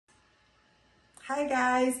Hi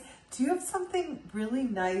guys, do you have something really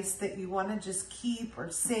nice that you want to just keep or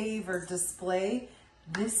save or display?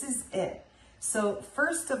 This is it. So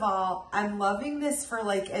first of all, I'm loving this for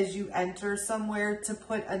like as you enter somewhere to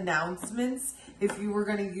put announcements if you were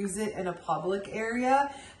going to use it in a public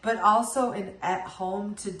area, but also at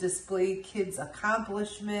home to display kids'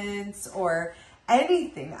 accomplishments or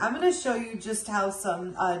anything. I'm going to show you just how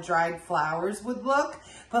some dried flowers would look,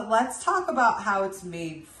 but let's talk about how it's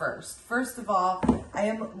made first. First of all, I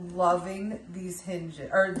am loving these hinges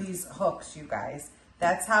or these hooks, you guys.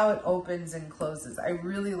 That's how it opens and closes. I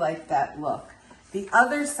really like that look. The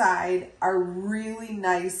other side are really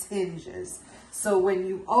nice hinges. So when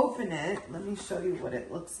you open it, let me show you what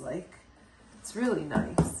it looks like. It's really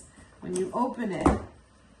nice. When you open it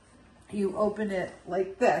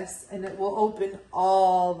like this and it will open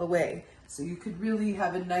all the way. So you could really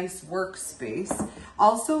have a nice workspace.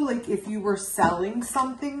 Also, like if you were selling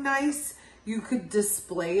something nice, you could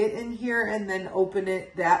display it in here and then open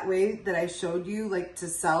it that way that I showed you, like to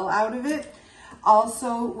sell out of it.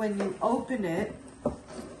 Also, when you open it,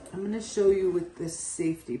 I'm going to show you with this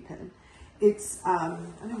safety pin. It's, I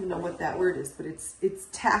don't even know what that word is, but it's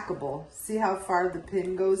tackable. See how far the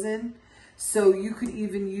pin goes in? So you could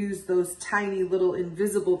even use those tiny little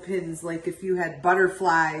invisible pins, like if you had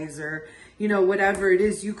butterflies or, you know, whatever it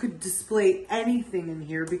is, you could display anything in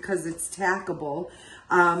here because it's tackable.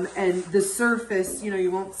 And the surface, you know, you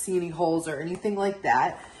won't see any holes or anything like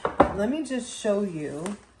that. Let me just show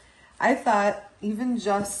you. I thought even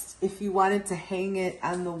just if you wanted to hang it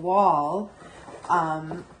on the wall,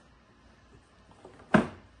 I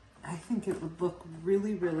think it would look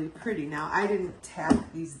really, really pretty. Now, I didn't tack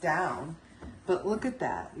these down, but look at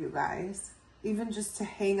that, you guys. Even just to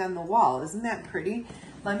hang on the wall, isn't that pretty?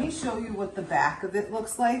 Let me show you what the back of it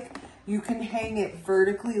looks like. You can hang it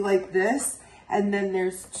vertically like this, and then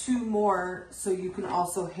there's two more, so you can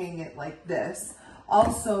also hang it like this.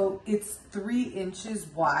 Also, it's 3 inches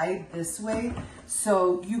wide this way,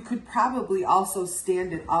 so you could probably also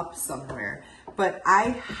stand it up somewhere. But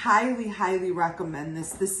I highly, highly recommend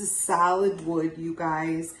this. This is solid wood, you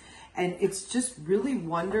guys, and it's just really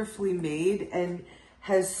wonderfully made and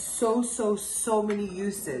has so many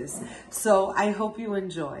uses. So I hope you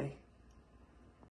enjoy.